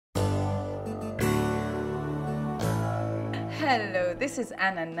Hello, this is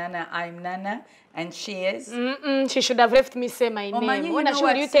Anna Nana. I'm Nana, and she is... She should have left me say my name. Manya,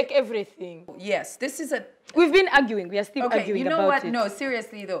 Should you take everything? Yes, this is a... We've been arguing. We are still arguing about it. You know what? No,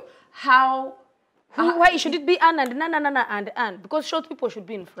 seriously though. How... Why should it be Anna and Nana, Nana and Ann? Because short people should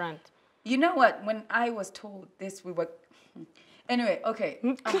be in front. You know what? When I was told this, we were... Anyway, okay.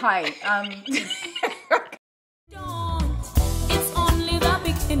 Hi. It's only the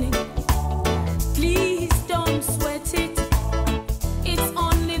beginning. Please don't sweat it. It's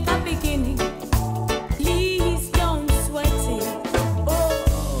only the beginning. Please don't sweat it.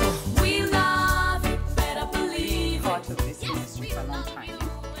 Oh, we love you. Better believe Part of this industry for a long time.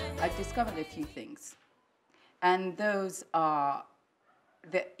 I've discovered a few things. And those are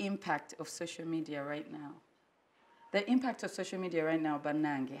the impact of social media right now. The impact of social media right now,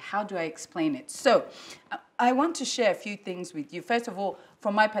 Banange. How do I explain it? So, I want to share a few things with you. First of all,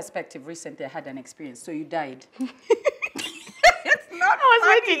 from my perspective, recently I had an experience. So you died. It's not I was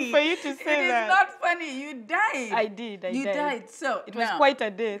funny. waiting for you to say that. It's not funny. You died. I did. You died. So it was quite a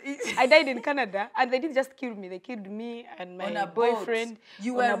death. I died in Canada, and they didn't just kill me. They killed me and my boyfriend.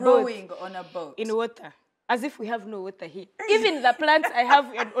 You were rowing on a boat. In water. As if we have no water here. Even the plants I have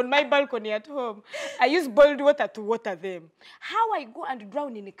on my balcony at home, I use boiled water to water them. How I go and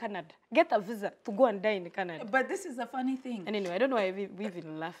drown in Canada, get a visa to go and die in Canada. But this is a funny thing. And anyway, I don't know why we've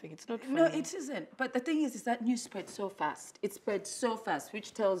been laughing. It's not funny. No, it isn't. But the thing is that news spread so fast. It spread so fast,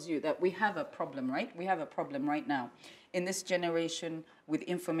 which tells you that we have a problem, right? We have a problem right now in this generation with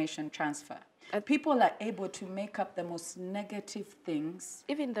information transfer. People are able to make up the most negative things.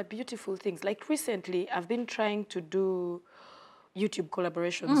 Even the beautiful things. Like recently, I've been trying to do YouTube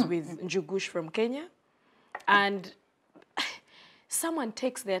collaborations with Njugush from Kenya. And someone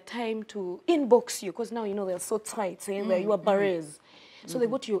takes their time to inbox you, because now, you know, they're so tight, saying that you are barriers. So they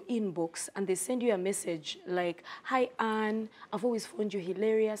go to your inbox and they send you a message like, "Hi, Anne, I've always found you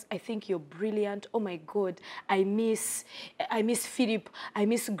hilarious. I think you're brilliant. Oh my God, I miss Philip. I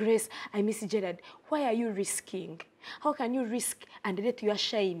miss Grace. I miss Gerard. Why are you risking? How can you risk and let your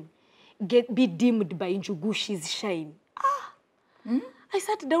shine be dimmed by Njugush's shine?" I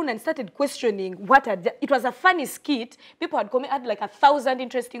sat down and started questioning it was a funny skit. People had like 1,000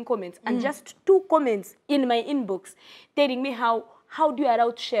 interesting comments, and just 2 comments in my inbox telling me how do you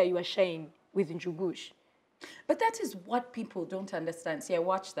outshare your shine with Njugush? But that is what people don't understand. See, I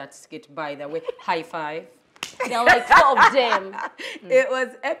watched that skit, by the way. High five. There are like 4 of them. It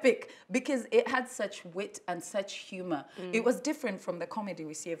was epic because it had such wit and such humor. It was different from the comedy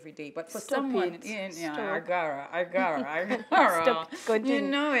we see every day. But for someone, Stop. Continue. You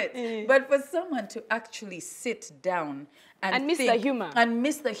know it. But for someone to actually sit down and miss the humor. And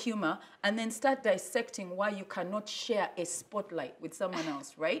miss the humor, and then start dissecting why you cannot share a spotlight with someone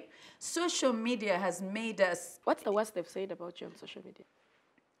else, right? Social media has made us... What's the worst they've said about you on social media?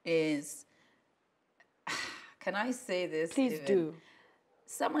 Can I say this? Please do.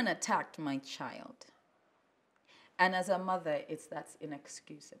 Someone attacked my child. And as a mother, that's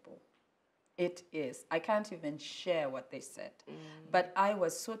inexcusable. It is. I can't even share what they said. But I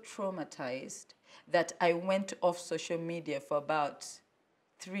was so traumatized that I went off social media for about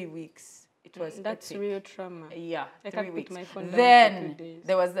 3 weeks. It was That's real trauma. Yeah, I 3 can't weeks. put my phone down Then for 2 days.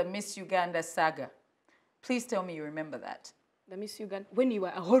 there was the Miss Uganda saga. Please tell me you remember that. The Miss Uganda, when you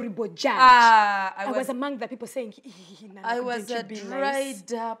were a horrible judge. I was among the people saying, I was a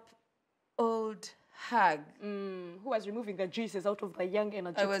dried up old hag. Who was removing the juices out of the young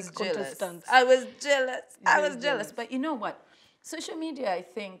energetic contestants. I was jealous. But you know what? Social media, I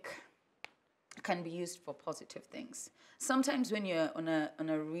think, can be used for positive things. Sometimes when you're on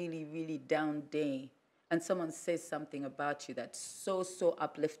a really, really down day and someone says something about you that's so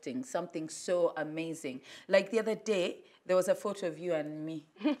uplifting, something so amazing. Like the other day, there was a photo of you and me.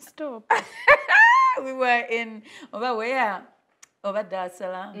 Stop. We were over Dar es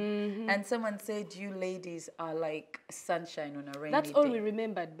Salaam, and someone said you ladies are like sunshine on a rainy day. That's all we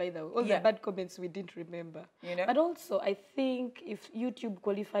remembered, by the way. All the bad comments we didn't remember. You know? But also, I think if YouTube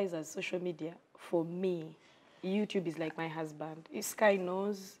qualifies as social media, for me, YouTube is like my husband. Sky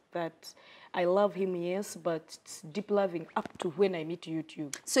knows that I love him, yes, but it's deep loving up to when I meet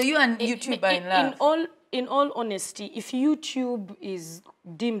YouTube. So you and YouTube are in love? In all honesty, if YouTube is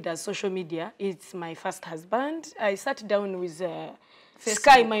deemed as social media, it's my first husband. I sat down with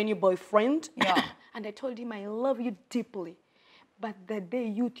Sky, my new boyfriend, and I told him I love you deeply. But the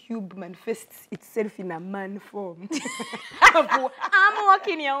day YouTube manifests itself in a man form, I'm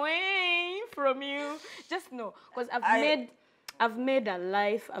walking away from you. Just know, because I've made a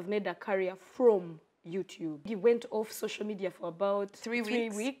life, I've made a career from YouTube. You went off social media for about 3 3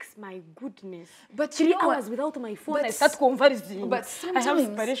 weeks. weeks. My goodness. But 3 you know what? hours without my phone, But I start conversing. but I have sometimes-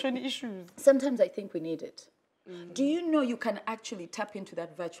 separation issues. Sometimes I think we need it. Do you know you can actually tap into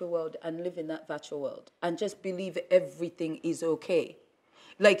that virtual world and live in that virtual world and just believe everything is okay?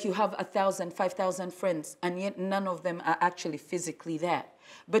 Like you have 1,000, 5,000 friends, and yet none of them are actually physically there.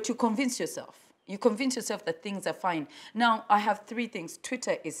 But you convince yourself. You convince yourself that things are fine. Now, I have 3 things.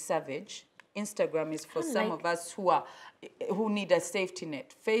 Twitter is savage. Instagram is for some of us who need a safety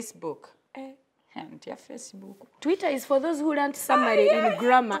net. Facebook. And yeah, Facebook. Twitter is for those who learned somebody in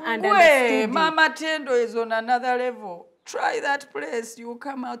grammar and Way, understood it. Mama Tendo is on another level. Try that place. You will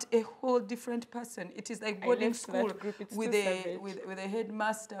come out a whole different person. It is like boarding left that school group. It's with too a savage. with a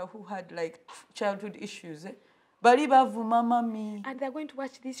headmaster who had like childhood issues. Baribavu mama mi. And they're going to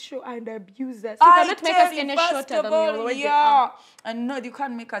watch this show and abuse us. You cannot make us any first shorter of than we all, already yeah. are. And no, you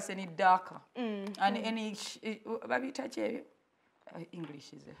can't make us any darker. And any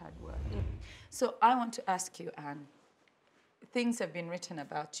English is a hard word. So I want to ask you, Anne. Things have been written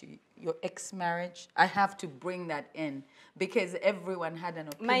about you, your ex-marriage. I have to bring that in because everyone had an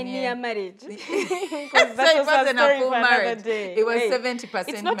opinion. My near marriage. Because that was it wasn't story a full for another marriage. day. It was Hey, 70%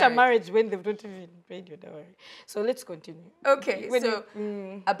 It's not a marriage when they've not even paid you, don't worry. So let's continue. Okay, When so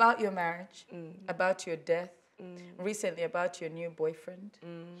about your marriage, about your death, recently about your new boyfriend,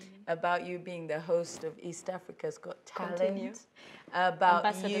 about you being the host of East Africa's Got Talent, Continue. about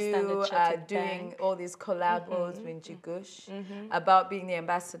Ambassador you Standard Chartered doing Bank. all these collabos with Jigush, about being the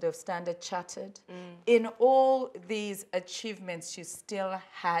ambassador of Standard Chartered. In all these achievements, you still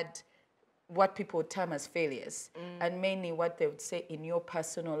had what people would term as failures, and mainly what they would say in your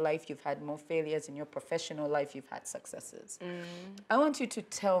personal life, you've had more failures, in your professional life, you've had successes. I want you to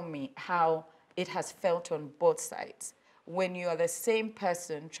tell me how it has felt on both sides when you are the same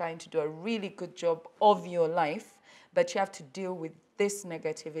person trying to do a really good job of your life, but you have to deal with this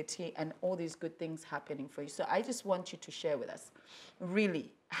negativity and all these good things happening for you. So I just want you to share with us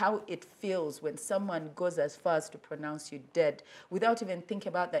really how it feels when someone goes as far as to pronounce you dead without even thinking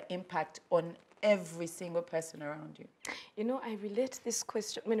about the impact on every single person around you. You know, I relate this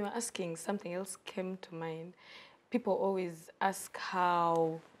question. When you were asking, something else came to mind. People always ask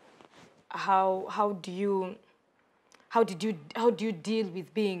how do you deal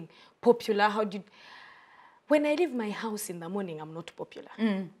with being popular? When I leave my house in the morning, I'm not popular.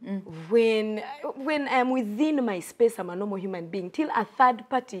 When I'm within my space, I'm a normal human being. Till a third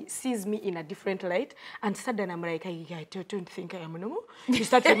party sees me in a different light, and suddenly I'm like, I don't think I am normal. You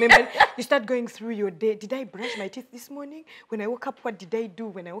start remembering, you start going through your day. Did I brush my teeth this morning? When I woke up, what did I do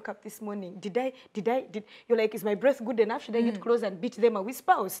when I woke up this morning? You're like, is my breath good enough? Should I get close and beat them a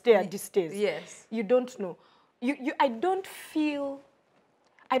whisper or stay at this stage? Yes. You don't know. I don't feel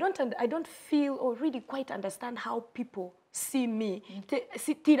or really quite understand how people see me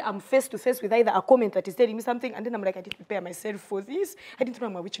till I'm face to face with either a comment that is telling me something, and then I'm like, I didn't prepare myself for this. I didn't know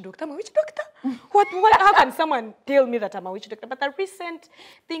I'm a witch doctor. I'm a witch doctor. How can someone tell me that I'm a witch doctor? But the recent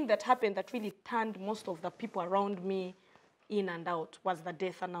thing that happened that really turned most of the people around me in and out was the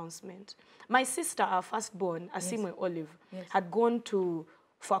death announcement. My sister, our firstborn, Kansiime Olive, had gone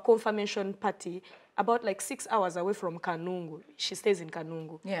for a confirmation party about like 6 hours away from Kanungu. She stays in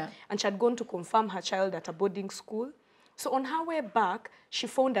Kanungu. Yeah. And she had gone to confirm her child at a boarding school. So on her way back, she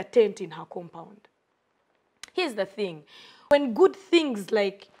found a tent in her compound. Here's the thing. When good things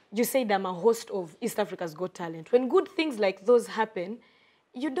like, you said I'm a host of East Africa's Got Talent, when good things like those happen,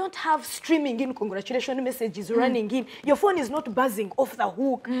 you don't have streaming in congratulation messages running in. Your phone is not buzzing off the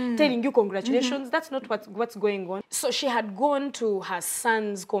hook telling you congratulations. That's not what's going on. So she had gone to her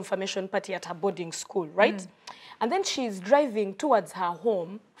son's confirmation party at her boarding school, right? And then she's driving towards her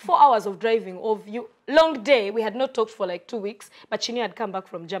home, 4 hours of driving long day. We had not talked for like 2 weeks, but she knew I'd come back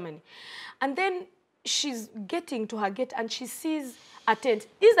from Germany. And then she's getting to her gate and she sees a tent.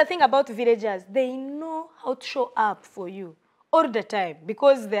 This is the thing about villagers. They know how to show up for you. All the time,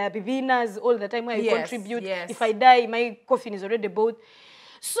 because they are beginners all the time where I contribute. If I die, my coffin is already bought.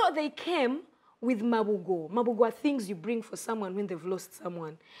 So they came with mabugo. Mabugo are things you bring for someone when they've lost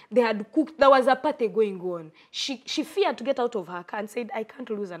someone. They had cooked, there was a party going on. She feared to get out of her car and said, I can't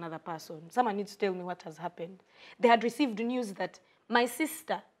lose another person. Someone needs to tell me what has happened. They had received news that my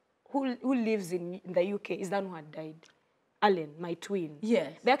sister, who lives in the UK, is the one who had died. Alan, my twin.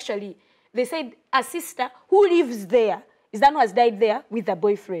 Yes. They said a sister who lives there is that one has died there with a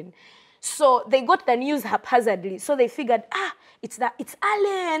boyfriend. So they got the news haphazardly. So they figured, it's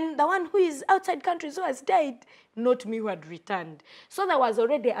Alan, the one who is outside countries who has died, not me who had returned. So there was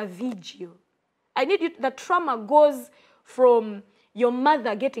already a vigil. I need you, the trauma goes from your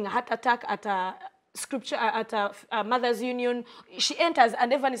mother getting a heart attack at scripture at a mother's union. She enters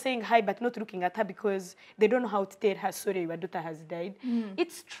and everyone is saying hi, but not looking at her because they don't know how to tell her, sorry, your daughter has died.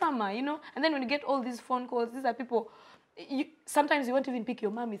 It's trauma, you know. And then when you get all these phone calls, these are people. Sometimes you won't even pick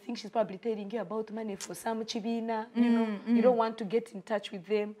your mom. You think she's probably telling you about money for some chibina. You know, you don't want to get in touch with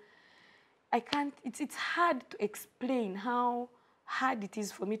them. I can't. It's hard to explain how hard it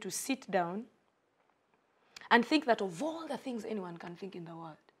is for me to sit down and think that of all the things anyone can think in the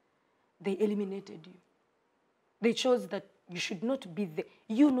world, they eliminated you. They chose that you should not be there.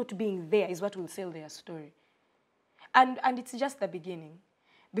 You not being there is what will sell their story. And it's just the beginning.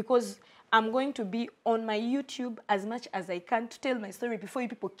 Because I'm going to be on my YouTube as much as I can to tell my story before you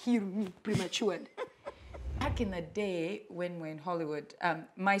people kill me prematurely. Back in the day when we're in Hollywood,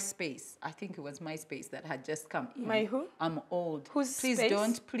 MySpace, I think it was MySpace that had just come in. My who? I'm old. Whose Please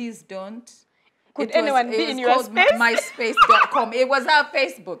space? please don't. Could anyone be in your space? MySpace.com. It was our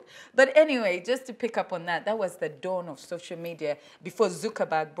Facebook. But anyway, just to pick up on that, that was the dawn of social media before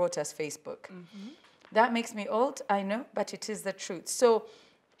Zuckerberg brought us Facebook. That makes me old, I know, but it is the truth. So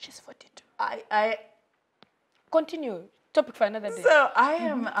She's 42. I Continue. Topic for another day. So I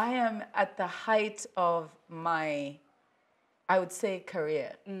am at the height of my, I would say,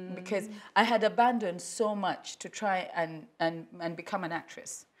 career, because I had abandoned so much to try and become an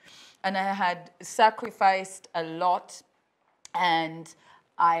actress. And I had sacrificed a lot, and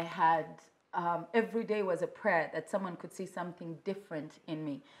I had, every day was a prayer that someone could see something different in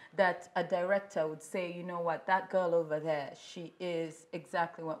me, that a director would say, you know what, that girl over there, she is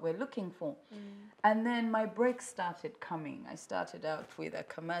exactly what we're looking for. And then my break started coming. I started out with a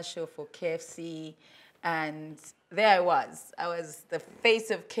commercial for KFC, and there I was the face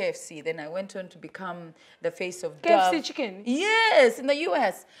of KFC. Then I went on to become the face of KFC Dove. chicken? Yes, in the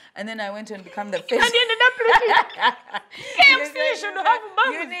US. And then I went on to become the face. And you ended up looking. KFC should have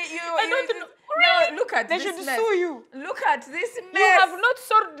bubbles. I don't know. No, look at They this should mess. sue you. Look at this mess. You have not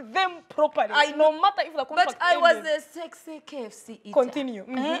sold them properly. No matter if the contract But I was ended. the sexy KFC eater. Continue.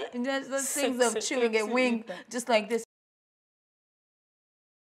 And there's those things of Sexy chewing a KFC wing, eater. just like this.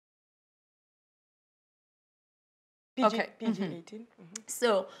 PG-18.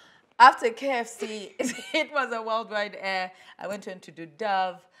 So after KFC, it was a worldwide air. I went on to do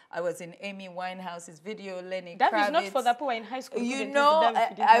Dove. I was in Amy Winehouse's video, Lenny That Kravitz. is not for the poor in high school. You Couldn't know, use Dove if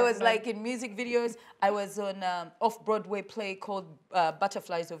you didn't I have was money. like in music videos. I was on off-Broadway play called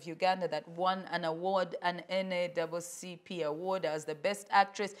Butterflies of Uganda that won an award, an NAACP award. I was the best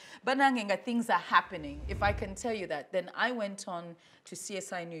actress. But nangenga, things are happening. If I can tell you that. Then I went on to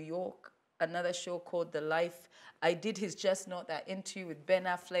CSI New York, another show called The Life. I did his Just Not That interview with Ben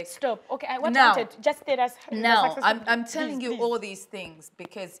Affleck. Stop. Okay, what Now- wanted? Just tell us. the Now, success of I'm this, telling you please. all these things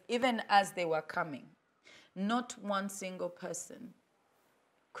because even as they were coming, not one single person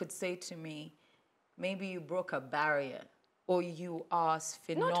could say to me, maybe you broke a barrier or you are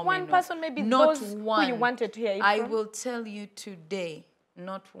phenomenal. Not one person, maybe not those one. who you wanted to hear it I from. will tell you today,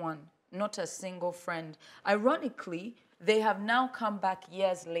 not one, not a single friend. Ironically, they have now come back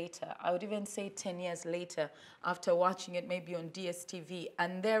years later. I would even say 10 years later after watching it maybe on DSTV,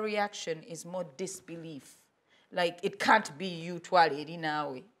 and their reaction is more disbelief. Like, it can't be you, Twali,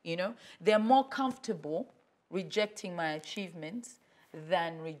 Rinawe, you know? They're more comfortable rejecting my achievements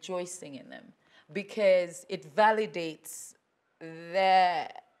than rejoicing in them because it validates their,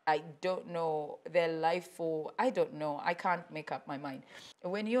 I don't know, their life or, I don't know, I can't make up my mind.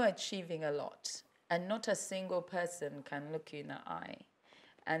 When you're achieving a lot, and not a single person can look you in the eye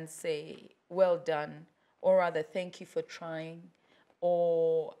and say, well done, or rather, thank you for trying.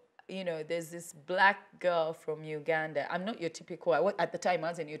 Or, you know, there's this black girl from Uganda. I'm not your typical, at the time, I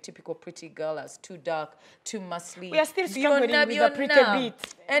wasn't your typical pretty girl. I was too dark, too muscly. We are still struggling with the pretty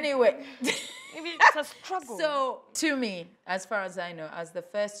bit. Anyway. Maybe it's a struggle. So, to me, as far as I know, as the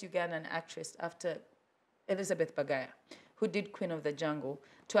first Ugandan actress after Elizabeth Bagaya, who did Queen of the Jungle,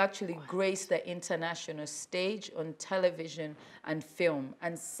 to actually grace the international stage on television and film.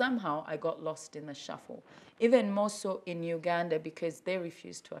 And somehow I got lost in the shuffle. Even more so in Uganda because they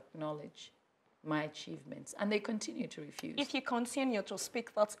refused to acknowledge my achievements. And they continue to refuse. If you continue to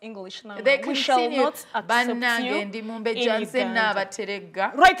speak that English now, They we shall continue. not accept you in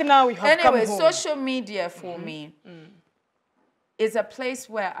Uganda. Right now we have Anyway, come home. social media for me is a place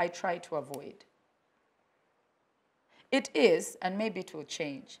where I try to avoid. It is, and maybe it will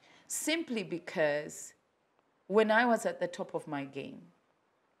change, simply because when I was at the top of my game,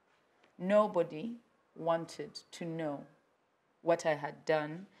 nobody wanted to know what I had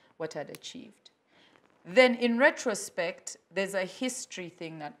done, what I'd achieved. Then in retrospect, there's a history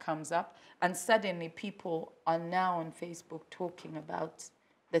thing that comes up, and suddenly people are now on Facebook talking about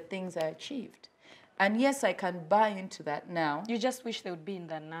the things I achieved. And yes, I can buy into that now. You just wish they would be in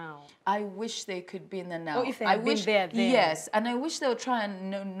the now. I wish they could be in the now. Or if they had been there, then. Yes, and I wish they would try and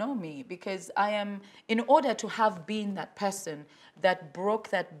know me, because I am, in order to have been that person that broke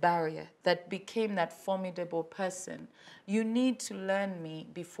that barrier, that became that formidable person, you need to learn me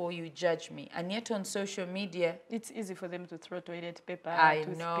before you judge me. And yet on social media, it's easy for them to throw toilet paper, I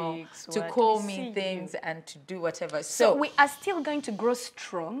know, to call me things and to do whatever. So we are still going to grow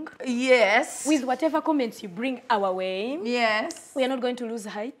strong. Yes. With whatever comments you bring our way. Yes. We are not going to lose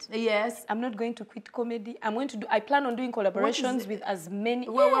height. Yes. I'm not going to quit comedy. I plan on doing collaborations with as many.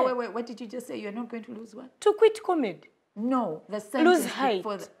 Wait. What did you just say? You're not going to lose what? To quit comedy. No, the sentence lose height.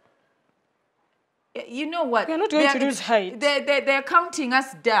 You know what? We're not going to lose height. They're counting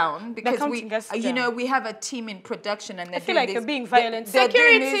us down because you know, we have a team in production and I feel like you're being violent.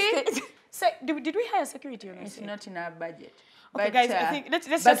 Security. Did we hire security or not? It's not in our budget. Okay, but, guys, I think let's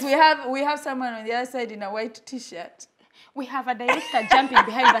but just... we have someone on the other side in a white T-shirt. We have a director jumping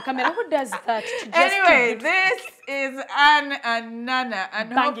behind the camera. Who does that? Anyway, this is Anne and Nana, and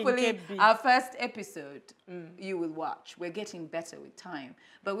Banging hopefully KB. our first episode you will watch. We're getting better with time,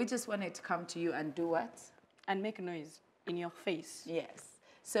 but we just wanted to come to you and do what? And make noise in your face. Yes.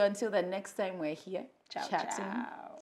 So until the next time we're here, Ciao, chatting. ciao.